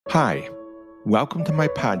Hi, welcome to my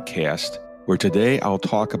podcast, where today I'll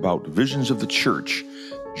talk about visions of the church,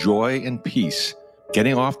 joy and peace,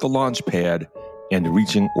 getting off the Launchpad, and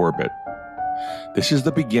reaching orbit. This is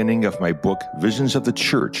the beginning of my book, Visions of the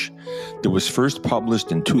Church, that was first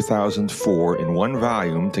published in 2004 in one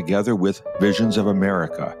volume together with Visions of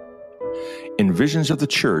America. In Visions of the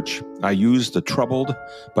Church, I used the troubled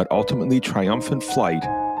but ultimately triumphant flight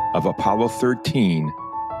of Apollo 13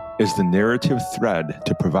 as the narrative thread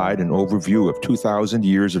to provide an overview of 2,000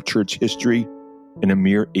 years of church history in a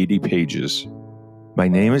mere 80 pages. My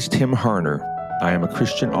name is Tim Harner. I am a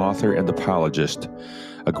Christian author and apologist,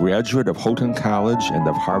 a graduate of Houghton College and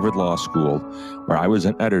of Harvard Law School, where I was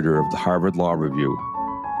an editor of the Harvard Law Review.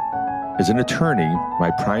 As an attorney,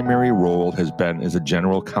 my primary role has been as a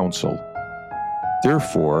general counsel.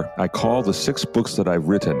 Therefore, I call the 6 books that I've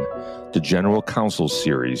written the General Counsel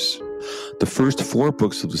series. The first 4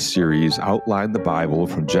 books of the series outline the Bible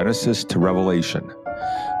from Genesis to Revelation,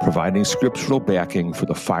 providing scriptural backing for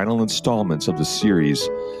the final installments of the series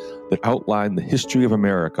that outline the history of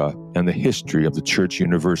America and the history of the Church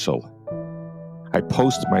Universal. I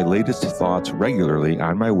post my latest thoughts regularly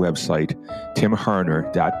on my website,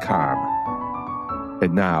 timharner.com.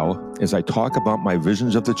 And now, as I talk about my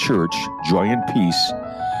visions of the church, joy and peace,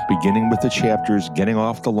 beginning with the chapters Getting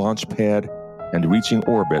Off the Launchpad and Reaching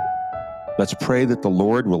Orbit, let's pray that the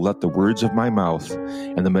Lord will let the words of my mouth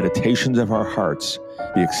and the meditations of our hearts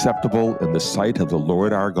be acceptable in the sight of the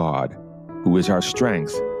Lord our God, who is our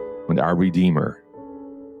strength and our Redeemer.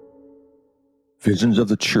 Visions of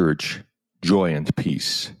the Church, joy and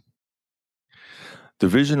peace. The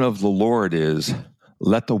vision of the Lord is,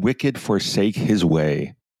 let the wicked forsake his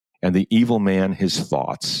way, and the evil man his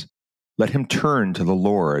thoughts. Let him turn to the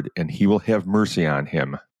Lord, and he will have mercy on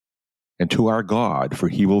him, and to our God, for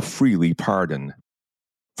he will freely pardon.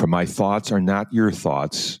 For my thoughts are not your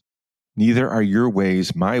thoughts, neither are your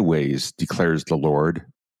ways my ways, declares the Lord.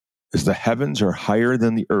 As the heavens are higher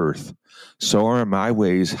than the earth, so are my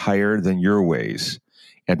ways higher than your ways,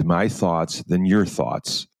 and my thoughts than your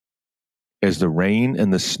thoughts. As the rain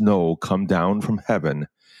and the snow come down from heaven,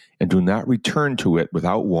 and do not return to it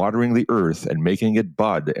without watering the earth and making it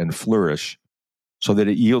bud and flourish, so that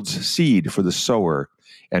it yields seed for the sower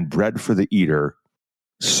and bread for the eater,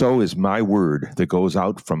 so is my word that goes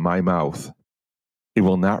out from my mouth. It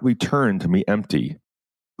will not return to me empty,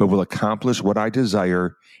 but will accomplish what I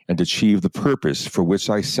desire and achieve the purpose for which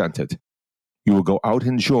I sent it. You will go out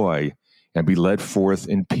in joy and be led forth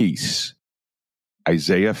in peace.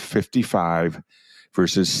 Isaiah 55,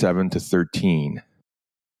 verses 7 to 13.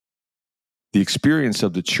 The experience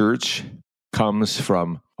of the church comes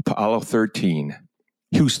from Apollo 13.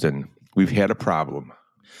 Houston, we've had a problem.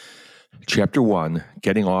 Chapter 1,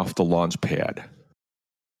 Getting Off the Launchpad.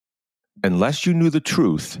 Unless you knew the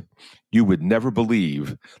truth, you would never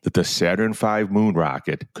believe that the Saturn V moon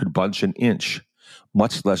rocket could bunch an inch,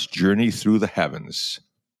 much less journey through the heavens.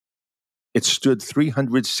 It stood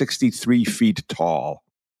 363 feet tall,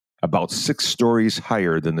 about 6 stories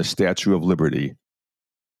higher than the Statue of Liberty.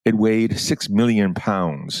 It weighed 6 million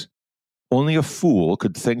pounds. Only a fool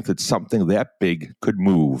could think that something that big could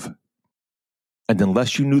move. And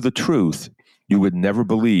unless you knew the truth, you would never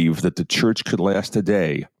believe that the church could last a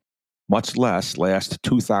day, much less last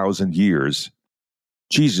 2,000 years.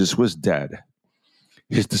 Jesus was dead.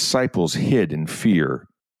 His disciples hid in fear.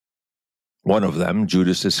 One of them,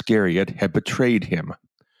 Judas Iscariot, had betrayed him.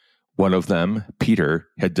 One of them, Peter,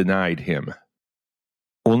 had denied him.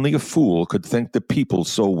 Only a fool could think the people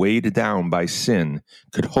so weighed down by sin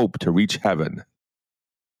could hope to reach heaven.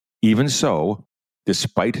 Even so,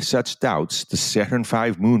 despite such doubts, the Saturn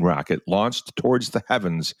V moon rocket launched towards the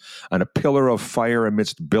heavens on a pillar of fire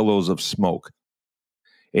amidst billows of smoke.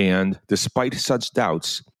 And, despite such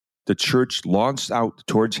doubts, the church launched out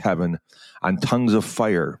towards heaven on tongues of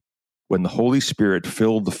fire when the Holy Spirit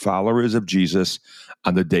filled the followers of Jesus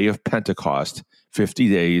on the day of Pentecost, 50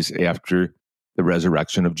 days after the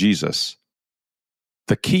resurrection of Jesus.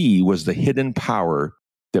 The key was the hidden power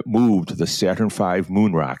that moved the Saturn V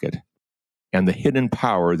moon rocket, and the hidden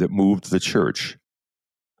power that moved the church.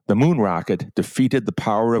 The moon rocket defeated the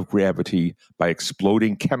power of gravity by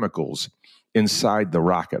exploding chemicals inside the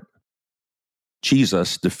rocket.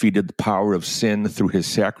 Jesus defeated the power of sin through his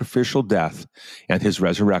sacrificial death and his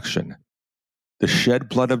resurrection. The shed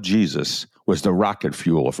blood of Jesus was the rocket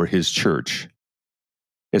fuel for his church.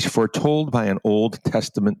 As foretold by an Old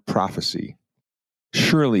Testament prophecy,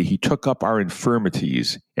 surely he took up our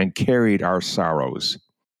infirmities and carried our sorrows.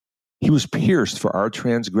 He was pierced for our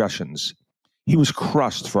transgressions. He was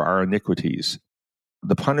crushed for our iniquities.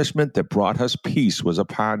 The punishment that brought us peace was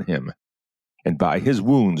upon him, and by his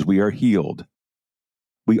wounds we are healed.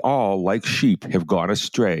 We all, like sheep, have gone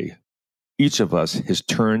astray. Each of us has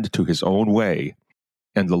turned to his own way,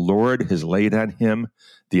 and the Lord has laid on him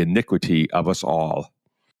the iniquity of us all.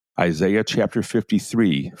 Isaiah chapter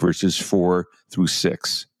 53, verses 4 through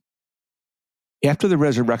 6. After the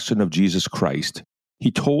resurrection of Jesus Christ,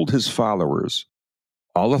 he told his followers,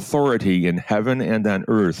 "All authority in heaven and on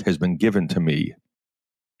earth has been given to me."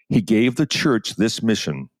 He gave the church this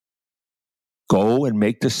mission: go and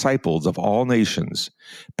make disciples of all nations,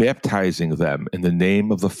 baptizing them in the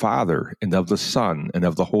name of the Father and of the Son and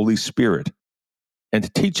of the Holy Spirit,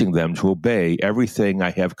 and teaching them to obey everything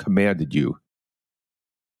I have commanded you.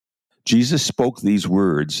 Jesus spoke these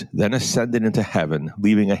words, then ascended into heaven,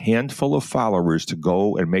 leaving a handful of followers to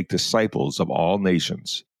go and make disciples of all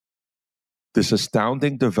nations. This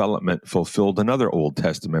astounding development fulfilled another Old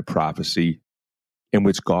Testament prophecy in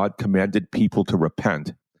which God commanded people to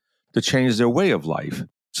repent, to change their way of life,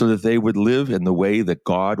 so that they would live in the way that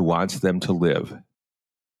God wants them to live.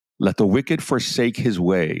 Let the wicked forsake his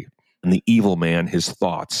way, and the evil man his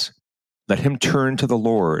thoughts. Let him turn to the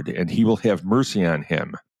Lord, and he will have mercy on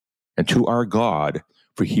him, and to our God,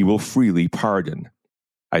 for he will freely pardon.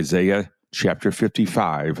 Isaiah chapter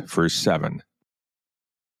 55, verse 7.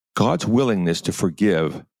 God's willingness to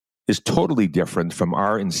forgive is totally different from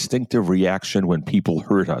our instinctive reaction when people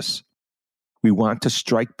hurt us. We want to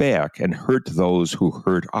strike back and hurt those who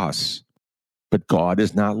hurt us. But God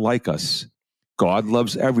is not like us. God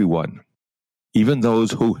loves everyone, even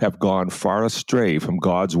those who have gone far astray from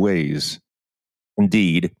God's ways.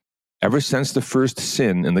 Indeed, ever since the first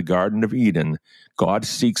sin in the Garden of Eden, God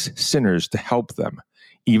seeks sinners to help them,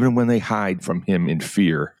 even when they hide from him in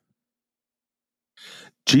fear.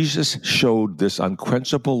 Jesus showed this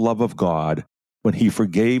unquenchable love of God when he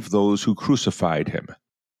forgave those who crucified him.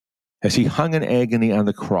 As he hung in agony on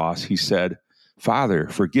the cross, he said, "Father,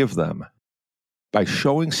 forgive them." By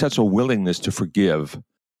showing such a willingness to forgive,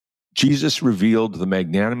 Jesus revealed the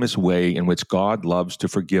magnanimous way in which God loves to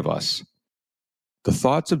forgive us. The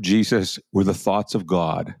thoughts of Jesus were the thoughts of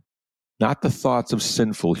God, not the thoughts of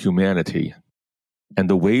sinful humanity. And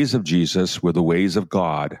the ways of Jesus were the ways of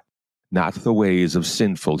God, not the ways of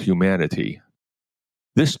sinful humanity.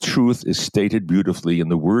 This truth is stated beautifully in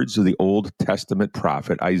the words of the Old Testament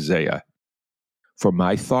prophet Isaiah. "For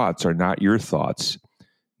my thoughts are not your thoughts,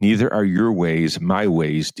 neither are your ways my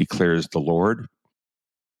ways, declares the Lord.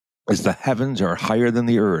 As the heavens are higher than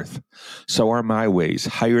the earth, so are my ways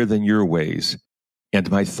higher than your ways,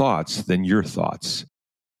 and my thoughts than your thoughts."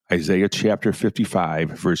 Isaiah chapter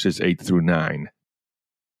 55, verses 8 through 9.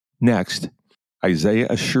 Next, Isaiah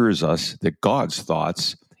assures us that God's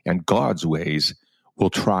thoughts and God's ways will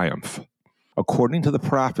triumph. According to the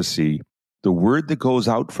prophecy, the word that goes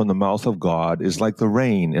out from the mouth of God is like the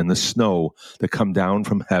rain and the snow that come down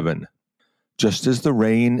from heaven. Just as the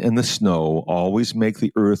rain and the snow always make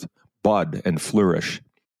the earth bud and flourish,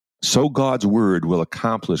 so God's word will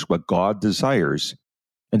accomplish what God desires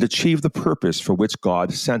and achieve the purpose for which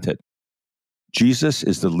God sent it. Jesus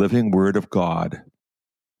is the living word of God.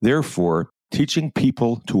 Therefore, teaching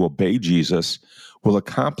people to obey Jesus will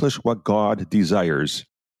accomplish what God desires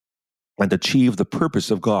and achieve the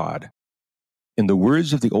purpose of God. In the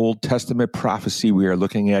words of the Old Testament prophecy we are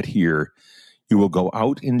looking at here, you will go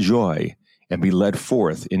out in joy and be led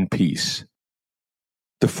forth in peace.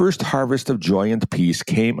 The first harvest of joy and peace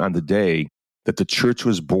came on the day that the church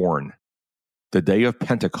was born, the day of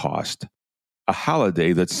Pentecost, a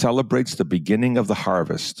holiday that celebrates the beginning of the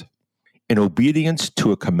harvest. In obedience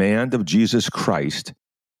to a command of Jesus Christ,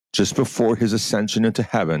 just before his ascension into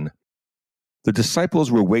heaven, the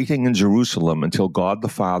disciples were waiting in Jerusalem until God the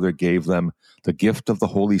Father gave them the gift of the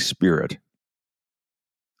Holy Spirit.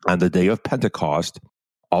 On the day of Pentecost,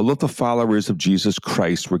 all of the followers of Jesus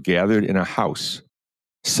Christ were gathered in a house.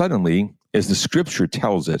 Suddenly, as the scripture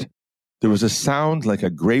tells it, there was a sound like a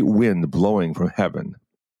great wind blowing from heaven.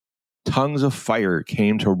 Tongues of fire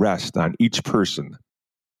came to rest on each person,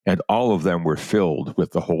 and all of them were filled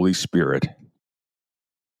with the Holy Spirit.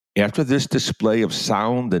 After this display of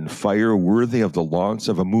sound and fire worthy of the launch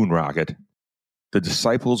of a moon rocket, the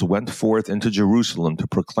disciples went forth into Jerusalem to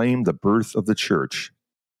proclaim the birth of the church.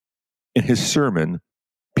 In his sermon,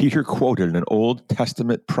 Peter quoted an Old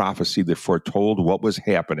Testament prophecy that foretold what was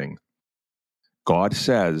happening. God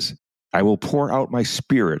says, "I will pour out my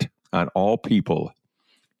Spirit on all people,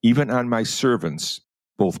 even on my servants,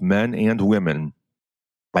 both men and women.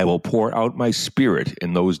 I will pour out my Spirit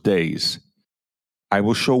in those days. I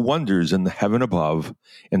will show wonders in the heaven above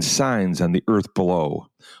and signs on the earth below,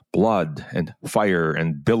 blood and fire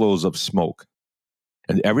and billows of smoke.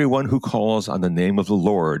 And everyone who calls on the name of the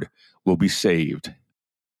Lord will be saved.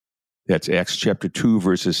 That's Acts chapter 2,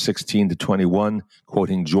 verses 16 to 21,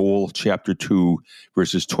 quoting Joel chapter 2,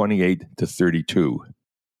 verses 28 to 32.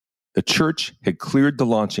 The church had cleared the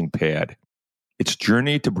launching pad. Its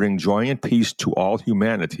journey to bring joy and peace to all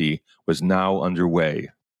humanity was now underway.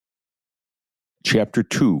 Chapter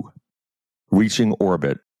 2, Reaching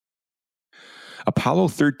Orbit. Apollo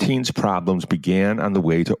 13's problems began on the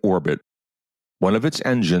way to orbit. One of its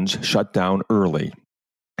engines shut down early.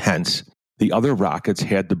 Hence, the other rockets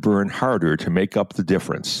had to burn harder to make up the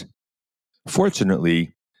difference.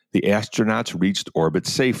 Fortunately, the astronauts reached orbit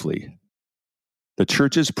safely. The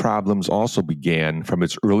church's problems also began from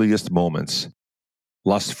its earliest moments.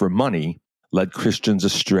 Lust for money led Christians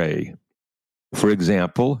astray. For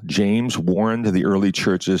example, James warned the early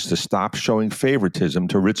churches to stop showing favoritism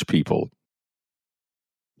to rich people.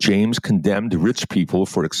 James condemned rich people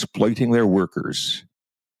for exploiting their workers.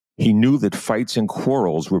 He knew that fights and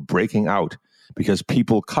quarrels were breaking out because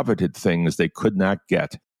people coveted things they could not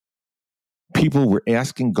get. People were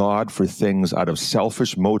asking God for things out of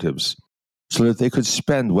selfish motives so that they could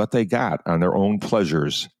spend what they got on their own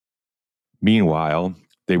pleasures. Meanwhile,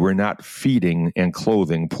 they were not feeding and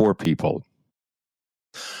clothing poor people.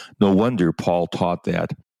 No wonder Paul taught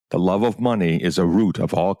that the love of money is a root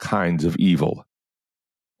of all kinds of evil.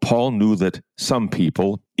 Paul knew that some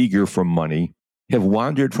people, eager for money, have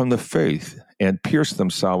wandered from the faith and pierced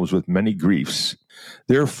themselves with many griefs.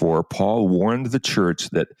 Therefore, Paul warned the church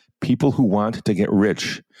that people who want to get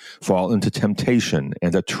rich fall into temptation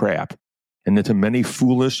and a trap, and into many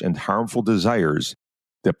foolish and harmful desires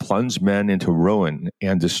that plunge men into ruin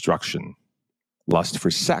and destruction. Lust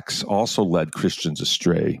for sex also led Christians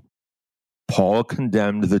astray. Paul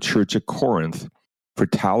condemned the church at Corinth for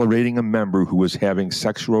tolerating a member who was having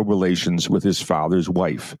sexual relations with his father's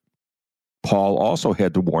wife. Paul also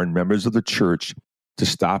had to warn members of the church to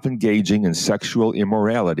stop engaging in sexual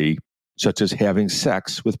immorality, such as having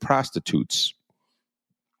sex with prostitutes.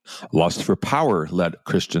 Lust for power led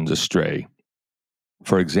Christians astray.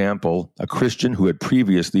 For example, a Christian who had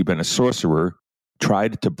previously been a sorcerer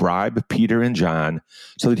tried to bribe Peter and John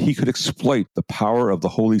so that he could exploit the power of the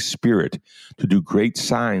Holy Spirit to do great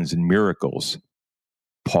signs and miracles.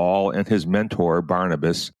 Paul and his mentor,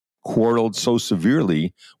 Barnabas, quarreled so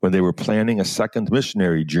severely when they were planning a second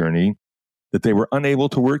missionary journey that they were unable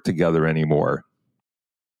to work together anymore.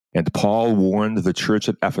 And Paul warned the church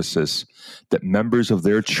at Ephesus that members of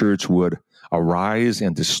their church would arise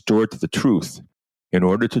and distort the truth in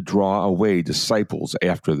order to draw away disciples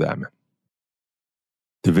after them.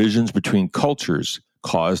 Divisions between cultures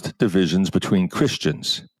caused divisions between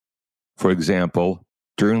Christians. For example,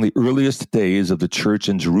 during the earliest days of the church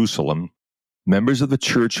in Jerusalem, members of the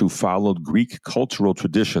church who followed Greek cultural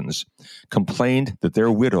traditions complained that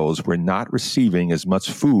their widows were not receiving as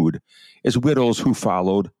much food as widows who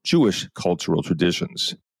followed Jewish cultural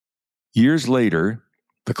traditions. Years later,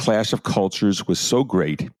 the clash of cultures was so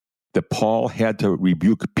great that Paul had to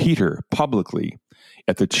rebuke Peter publicly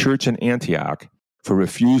at the church in Antioch for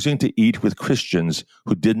refusing to eat with Christians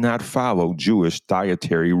who did not follow Jewish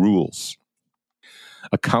dietary rules.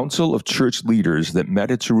 A council of church leaders that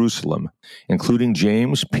met at Jerusalem, including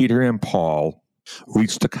James, Peter, and Paul,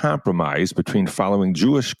 reached a compromise between following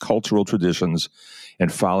Jewish cultural traditions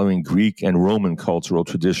and following Greek and Roman cultural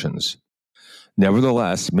traditions.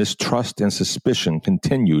 Nevertheless, mistrust and suspicion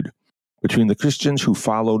continued between the Christians who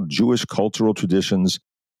followed Jewish cultural traditions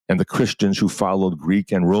and the Christians who followed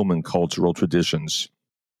Greek and Roman cultural traditions.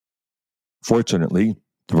 Fortunately,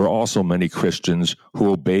 there were also many Christians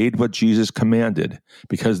who obeyed what Jesus commanded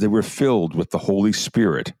because they were filled with the Holy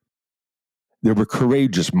Spirit. There were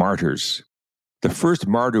courageous martyrs. The first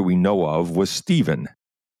martyr we know of was Stephen.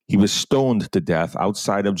 He was stoned to death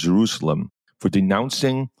outside of Jerusalem for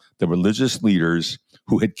denouncing the religious leaders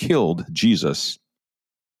who had killed Jesus.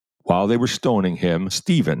 While they were stoning him,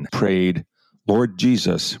 Stephen prayed, "Lord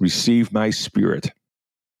Jesus, receive my spirit."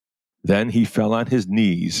 Then he fell on his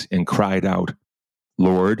knees and cried out,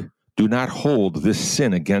 "Lord, do not hold this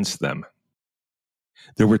sin against them."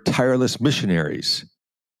 There were tireless missionaries.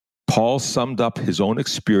 Paul summed up his own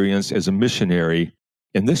experience as a missionary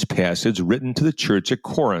in this passage written to the church at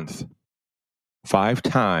Corinth. 5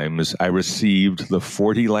 times I received the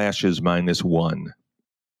 40 lashes minus 1.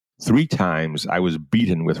 3 times I was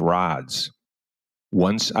beaten with rods.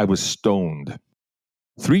 Once I was stoned.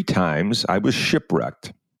 3 times I was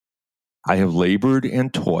shipwrecked. I have labored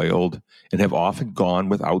and toiled and have often gone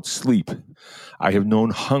without sleep. I have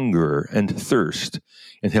known hunger and thirst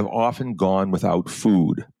and have often gone without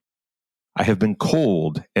food. I have been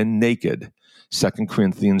cold and naked. 2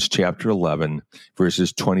 Corinthians chapter 11,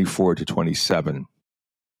 verses 24 to 27.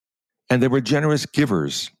 And they were generous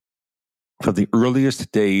givers. From the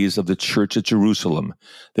earliest days of the church at Jerusalem,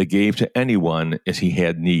 they gave to anyone as he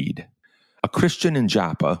had need. A Christian in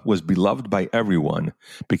Joppa was beloved by everyone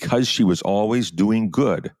because she was always doing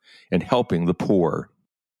good and helping the poor.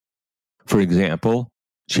 For example,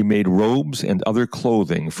 she made robes and other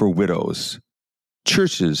clothing for widows.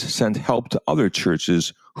 Churches sent help to other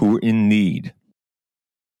churches who were in need.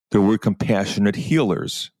 There were compassionate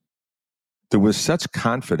healers. There was such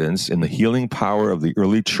confidence in the healing power of the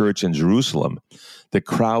early church in Jerusalem that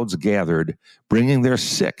crowds gathered, bringing their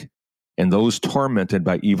sick and those tormented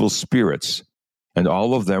by evil spirits, and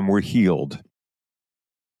all of them were healed.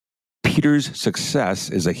 Peter's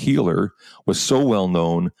success as a healer was so well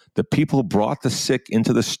known that people brought the sick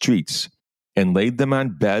into the streets and laid them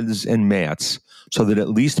on beds and mats so that at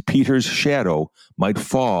least Peter's shadow might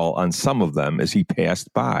fall on some of them as he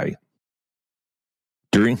passed by.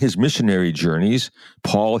 During his missionary journeys,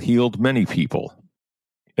 Paul healed many people.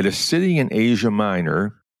 At a city in Asia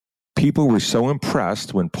Minor, people were so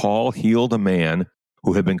impressed when Paul healed a man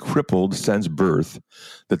who had been crippled since birth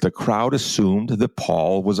that the crowd assumed that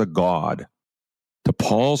Paul was a god. To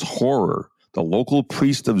Paul's horror, the local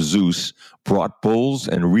priest of Zeus brought bulls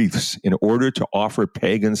and wreaths in order to offer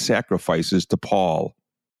pagan sacrifices to Paul.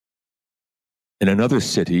 In another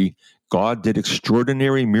city, God did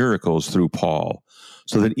extraordinary miracles through Paul,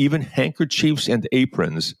 so that even handkerchiefs and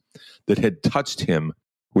aprons that had touched him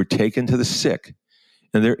were taken to the sick,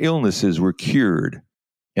 and their illnesses were cured,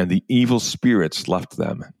 and the evil spirits left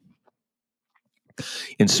them.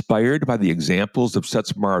 Inspired by the examples of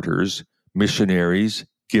such martyrs, missionaries,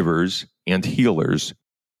 givers, and healers,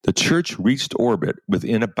 the church reached orbit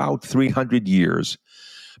within about 300 years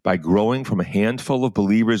by growing from a handful of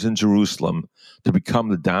believers in Jerusalem to become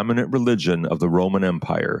the dominant religion of the Roman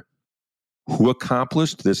Empire. Who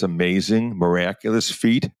accomplished this amazing, miraculous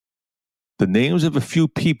feat? The names of a few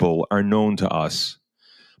people are known to us,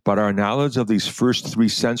 but our knowledge of these first 3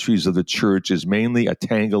 centuries of the church is mainly a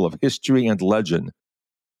tangle of history and legend.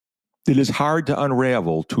 It is hard to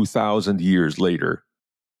unravel 2,000 years later.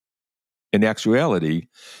 In actuality,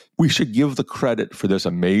 we should give the credit for this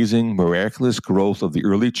amazing, miraculous growth of the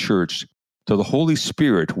early church to the Holy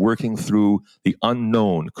Spirit working through the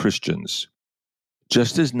unknown Christians.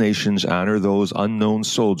 Just as nations honor those unknown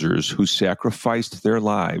soldiers who sacrificed their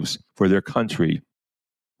lives for their country,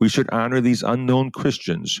 we should honor these unknown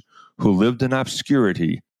Christians who lived in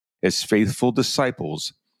obscurity as faithful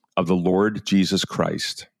disciples of the Lord Jesus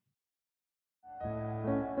Christ.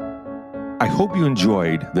 I hope you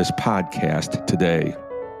enjoyed this podcast today.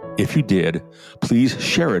 If you did, please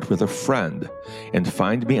share it with a friend and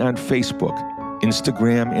find me on Facebook,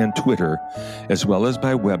 Instagram, and Twitter, as well as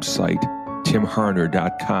my website,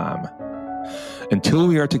 timharner.com. Until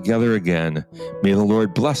we are together again, may the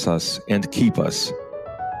Lord bless us and keep us.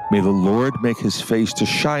 May the Lord make his face to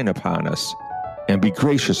shine upon us and be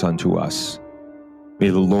gracious unto us. May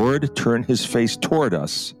the Lord turn his face toward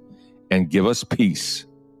us and give us peace.